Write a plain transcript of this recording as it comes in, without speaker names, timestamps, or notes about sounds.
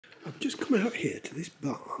I've just come out here to this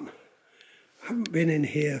barn. I haven't been in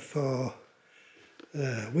here for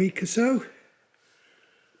a week or so,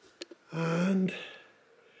 and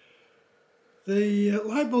the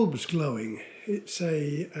light bulb's glowing. It's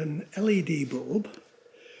an LED bulb,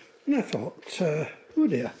 and I thought, oh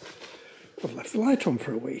dear, I've left the light on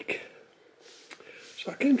for a week.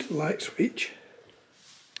 So I came to the light switch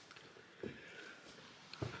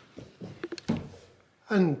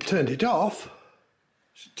and turned it off.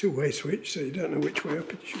 It's a two-way switch, so you don't know which way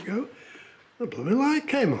up it should go. The blooming light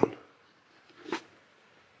came on.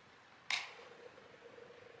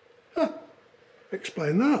 Huh,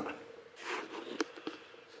 explain that.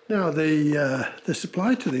 Now the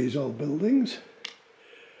supply to these old buildings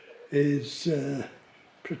is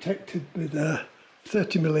protected with a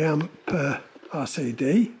 30 milliamp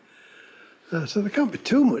RCD, so there can't be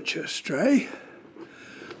too much astray.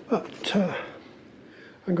 But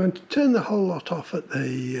I'm going to turn the whole lot off at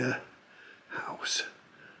the house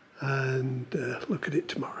and look at it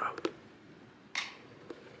tomorrow.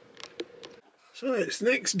 So it's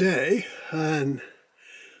the next day and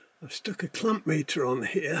I've stuck a clamp meter on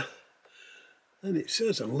here and it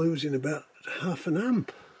says I'm losing about half an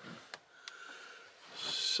amp.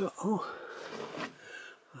 So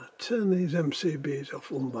I turn these MCBs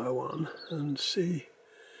off one by one and see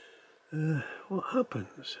what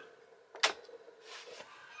happens.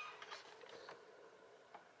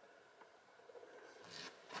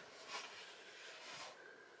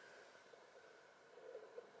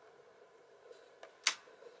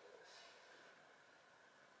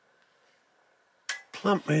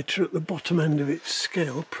 Clamp meter at the bottom end of its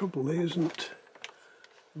scale probably isn't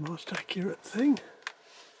the most accurate thing.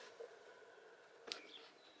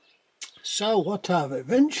 So what I've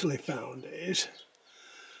eventually found is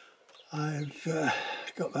I've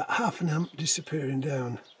got that half an amp disappearing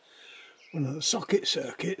down one of the socket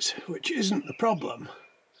circuits, which isn't the problem.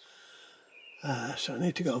 So I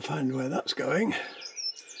need to go and find where that's going.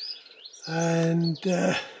 And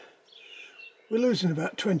we're losing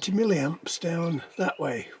about 20 milliamps down that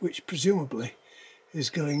way, which presumably is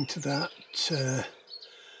going to that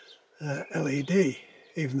LED,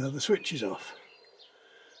 even though the switch is off.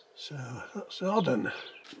 So that's odd, and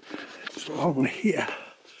it's along here.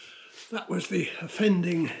 That was the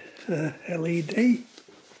offending LED.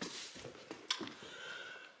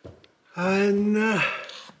 And a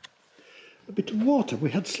bit of water.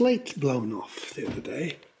 We had slates blown off the other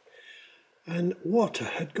day, and water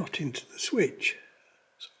had got into the switch.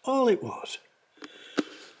 That's all it was.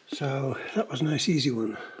 So that was a nice easy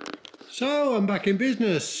one. So I'm back in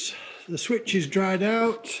business. The switch is dried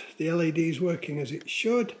out, the LED is working as it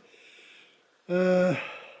should. The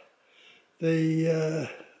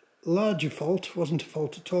larger fault wasn't a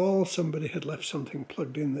fault at all. Somebody had left something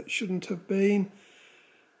plugged in that shouldn't have been.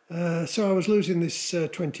 So I was losing this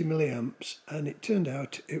 20 milliamps, and it turned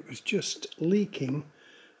out it was just leaking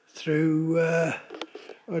through a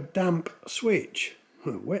damp switch,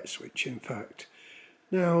 a wet switch in fact.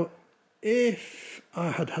 Now if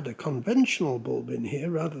I had had a conventional bulb in here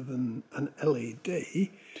rather than an LED,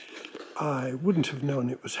 I wouldn't have known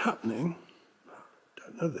it was happening. I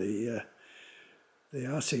don't know, the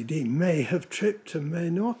RCD may have tripped and may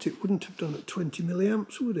not. It wouldn't have done at 20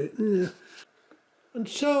 milliamps, would it? Yeah. And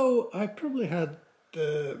so I probably had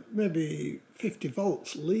maybe 50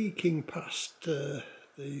 volts leaking past the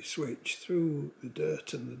switch through the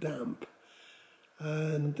dirt and the damp,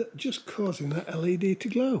 and just causing that LED to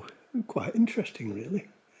glow. Quite interesting, really.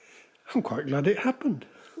 I'm quite glad it happened.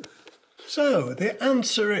 So the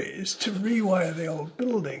answer is to rewire the old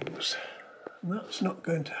buildings. And that's not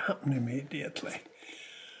going to happen immediately.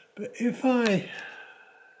 But if I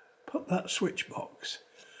put that switch box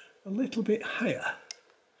a little bit higher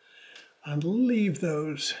and leave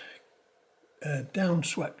those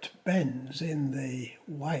downswept bends in the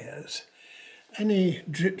wires, any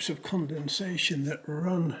drips of condensation that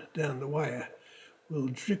run down the wire will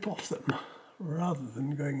drip off them rather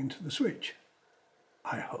than going into the switch,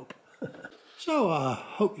 I hope. So I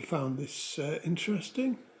hope you found this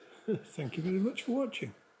interesting. Thank you very much for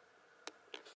watching.